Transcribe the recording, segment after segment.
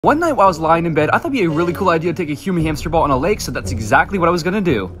One night while I was lying in bed, I thought it'd be a really cool idea to take a human hamster ball on a lake, so that's exactly what I was gonna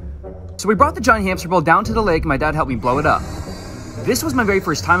do. So we brought the giant hamster ball down to the lake and my dad helped me blow it up. This was my very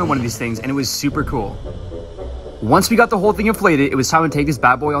first time in one of these things and it was super cool. Once we got the whole thing inflated, it was time to take this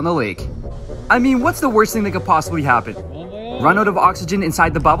bad boy on the lake. I mean, what's the worst thing that could possibly happen? Run out of oxygen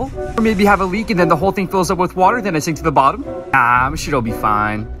inside the bubble? Or maybe have a leak and then the whole thing fills up with water, then I sink to the bottom? Nah, I'm sure it'll be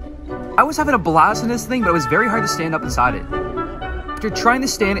fine. I was having a blast in this thing, but it was very hard to stand up inside it. After trying to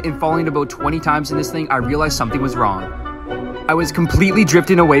stand and falling about 20 times in this thing, I realized something was wrong. I was completely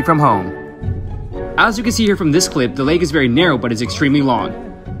drifting away from home. As you can see here from this clip, the lake is very narrow, but it's extremely long.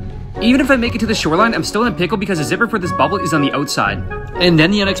 Even if I make it to the shoreline, I'm still in a pickle because the zipper for this bubble is on the outside. And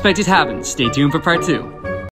then the unexpected happens. Stay tuned for part 2.